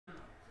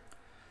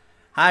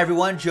Hi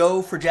everyone,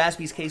 Joe for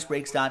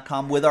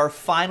JaspysCaseBreaks.com with our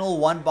final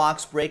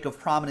one-box break of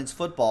Prominence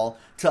football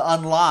to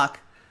unlock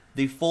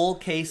the full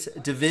case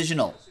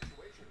divisional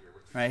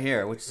right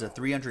here, which is a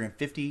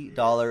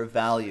 $350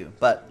 value.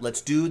 But let's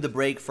do the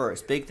break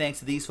first. Big thanks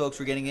to these folks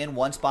for getting in.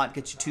 One spot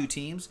gets you two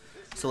teams,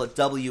 so let's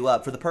double you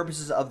up. For the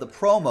purposes of the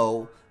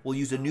promo, we'll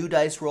use a new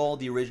dice roll,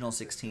 the original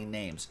 16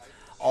 names.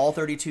 All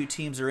 32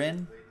 teams are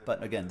in,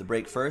 but again, the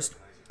break first.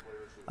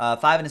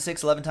 5 and a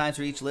 6, 11 times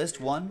for each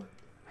list. 1,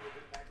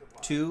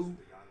 2,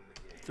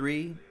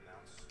 3,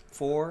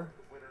 4,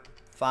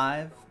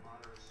 5,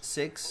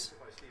 6,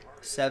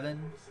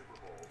 7,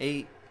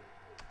 8,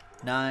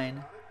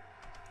 9,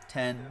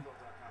 10,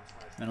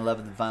 and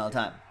 11 the final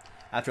time.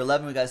 After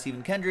 11, we got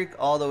Stephen Kendrick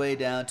all the way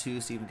down to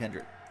Stephen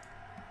Kendrick.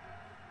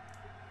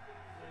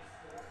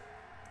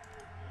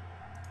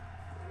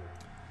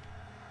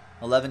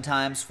 $11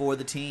 times for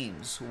the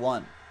teams.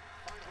 1,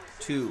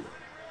 2,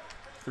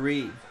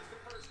 3,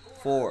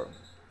 4,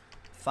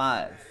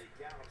 5,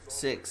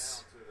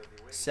 6,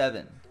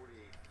 7,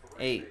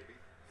 8,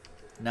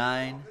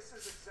 9,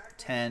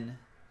 10,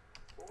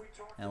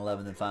 and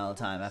 11 the final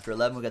time. After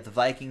 11, we got the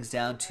Vikings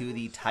down to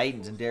the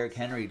Titans, and Derrick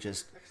Henry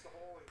just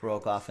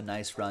broke off a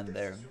nice run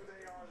there.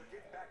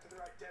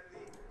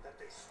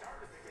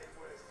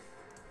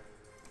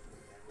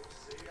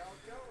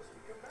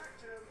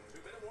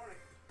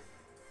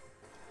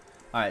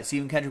 All right,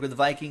 Stephen Kendrick with the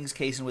Vikings,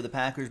 Kaysen with the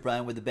Packers,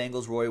 Brian with the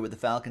Bengals, Roy with the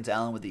Falcons,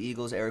 Alan with the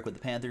Eagles, Eric with the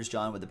Panthers,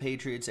 John with the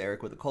Patriots,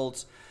 Eric with the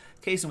Colts,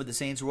 Kaysen with the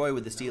Saints, Roy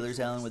with the Steelers,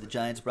 Alan with the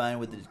Giants, Brian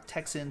with the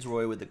Texans,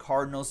 Roy with the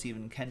Cardinals,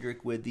 Stephen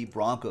Kendrick with the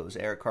Broncos,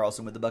 Eric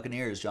Carlson with the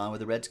Buccaneers, John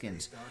with the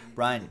Redskins,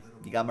 Brian,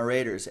 you got my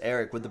Raiders,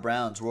 Eric with the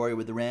Browns, Roy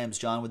with the Rams,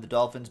 John with the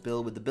Dolphins,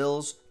 Bill with the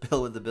Bills,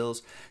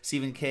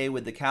 Stephen K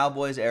with the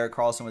Cowboys, Eric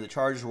Carlson with the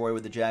Chargers, Roy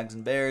with the Jags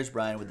and Bears,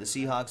 Brian with the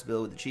Seahawks,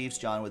 Bill with the Chiefs,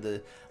 John with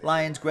the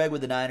Lions, Greg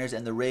with the Niners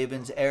and the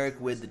Ravens, Eric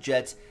with the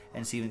Jets,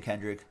 and Stephen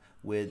Kendrick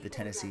with the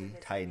Tennessee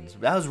Titans.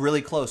 That was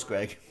really close,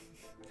 Greg.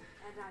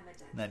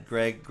 That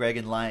Greg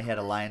and Lion had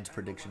a Lions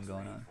prediction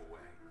going on.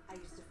 I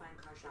used to find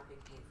car shopping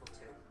painful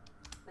too,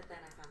 but then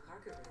I found Car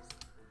Gurus.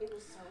 It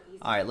was so easy.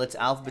 All right, let's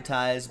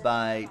alphabetize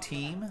by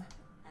team. And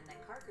then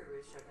Car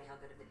Gurus showed me how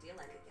good of a deal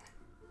I could get.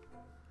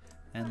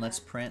 And let's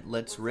print,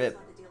 let's rip.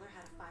 The dealer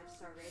had a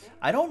 5-star rating.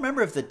 I don't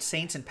remember if the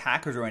Saints and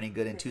Packers were any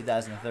good in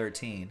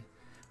 2013.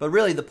 But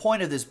really, the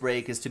point of this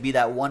break is to be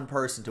that one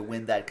person to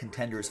win that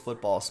Contenders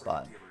football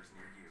spot.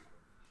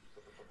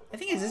 I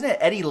think, isn't it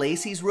Eddie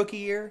Lacy's rookie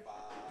year?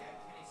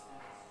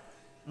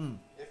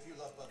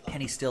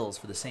 Kenny Stills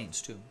for the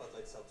Saints, too.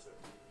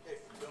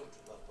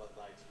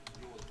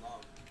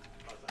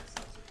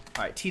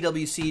 All right,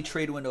 TWC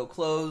trade window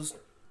closed.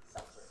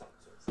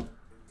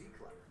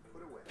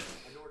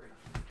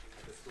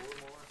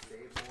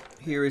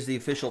 Here is the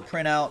official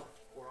printout.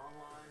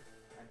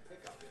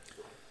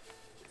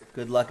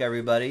 Good luck,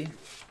 everybody.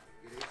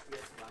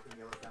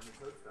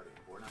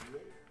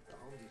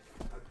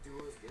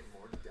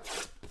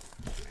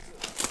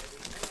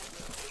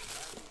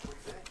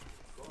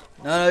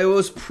 No, it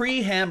was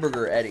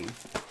pre-hamburger Eddie,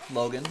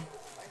 Logan.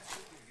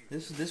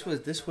 This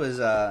was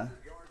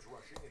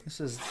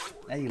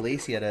Eddie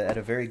Lacy at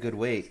a very good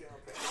weight.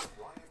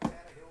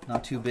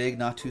 Not too big,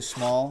 not too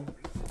small,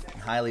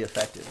 and highly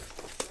effective.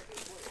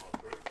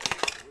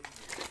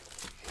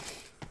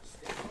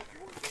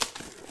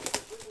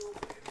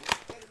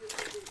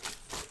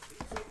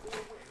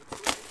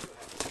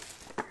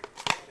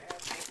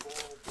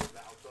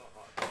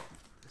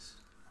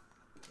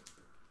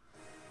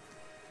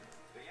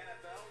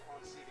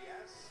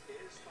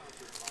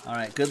 All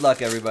right, good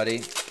luck,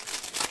 everybody.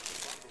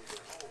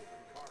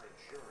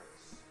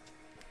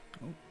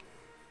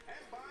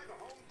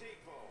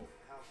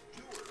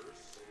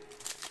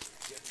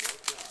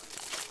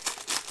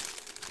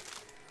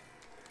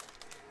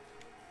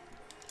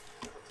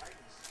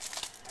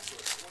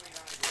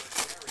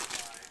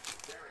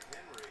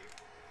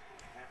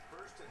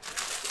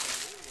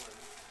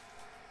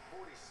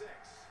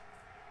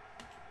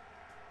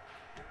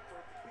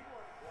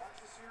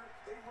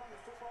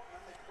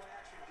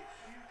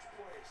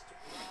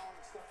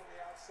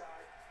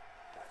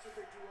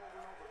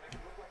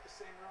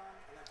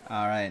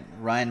 All right,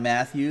 Ryan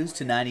Matthews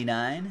to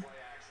 99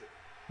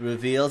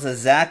 reveals a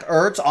Zach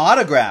Ertz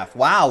autograph.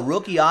 Wow,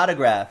 rookie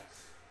autograph.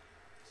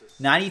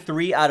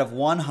 93 out of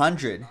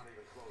 100.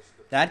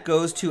 That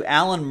goes to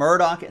Alan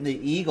Murdoch and the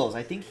Eagles.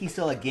 I think he's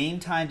still a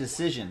game-time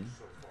decision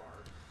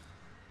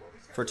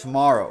for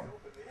tomorrow.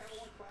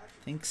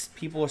 I think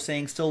people are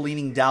saying still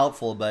leaning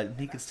doubtful, but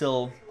he could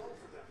still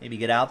maybe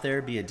get out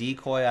there, be a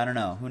decoy. I don't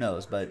know. Who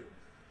knows? But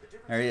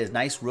there he is.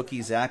 Nice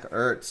rookie Zach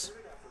Ertz.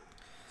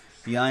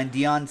 Behind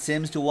Deion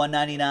Sims to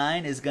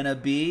 199 is going to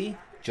be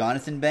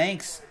Jonathan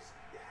Banks.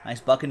 Nice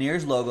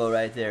Buccaneers logo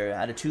right there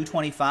out of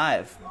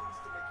 225.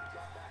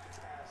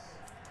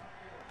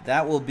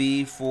 That will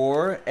be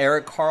for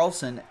Eric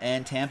Carlson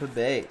and Tampa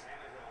Bay.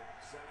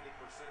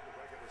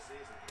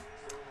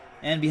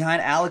 And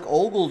behind Alec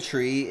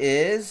Ogletree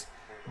is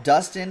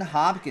Dustin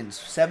Hopkins,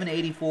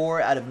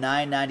 784 out of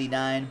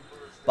 999.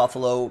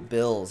 Buffalo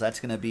Bills. That's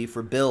going to be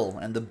for Bill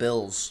and the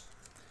Bills.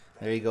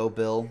 There you go,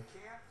 Bill.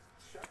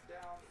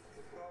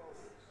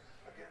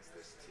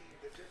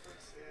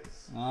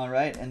 All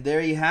right, and there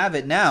you have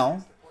it.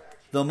 Now,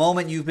 the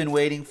moment you've been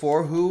waiting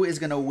for. Who is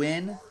going to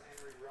win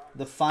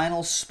the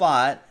final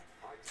spot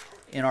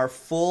in our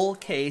full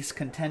case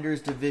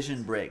Contenders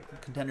division break,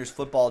 Contenders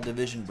football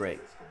division break?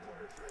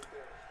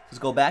 Let's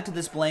go back to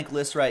this blank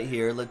list right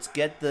here. Let's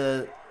get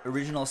the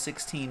original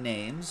 16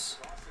 names.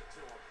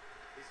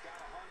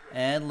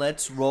 And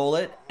let's roll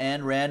it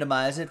and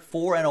randomize it.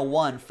 4 and a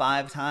 1,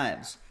 5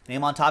 times.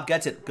 Name on top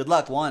gets it. Good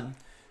luck. 1,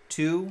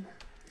 2,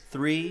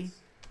 3,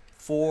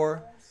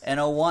 4, and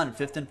a 1.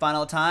 Fifth and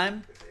final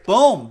time.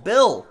 Boom.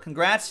 Bill,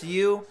 congrats to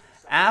you.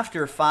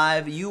 After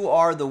 5, you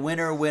are the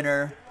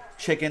winner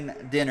chicken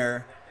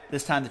dinner.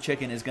 This time the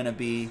chicken is going to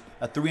be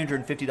a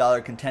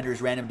 $350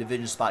 Contenders random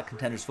division spot,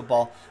 Contenders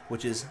football,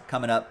 which is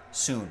coming up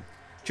soon.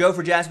 Joe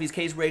for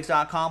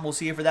JaspysCaseBreaks.com. We'll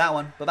see you for that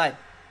one. Bye-bye.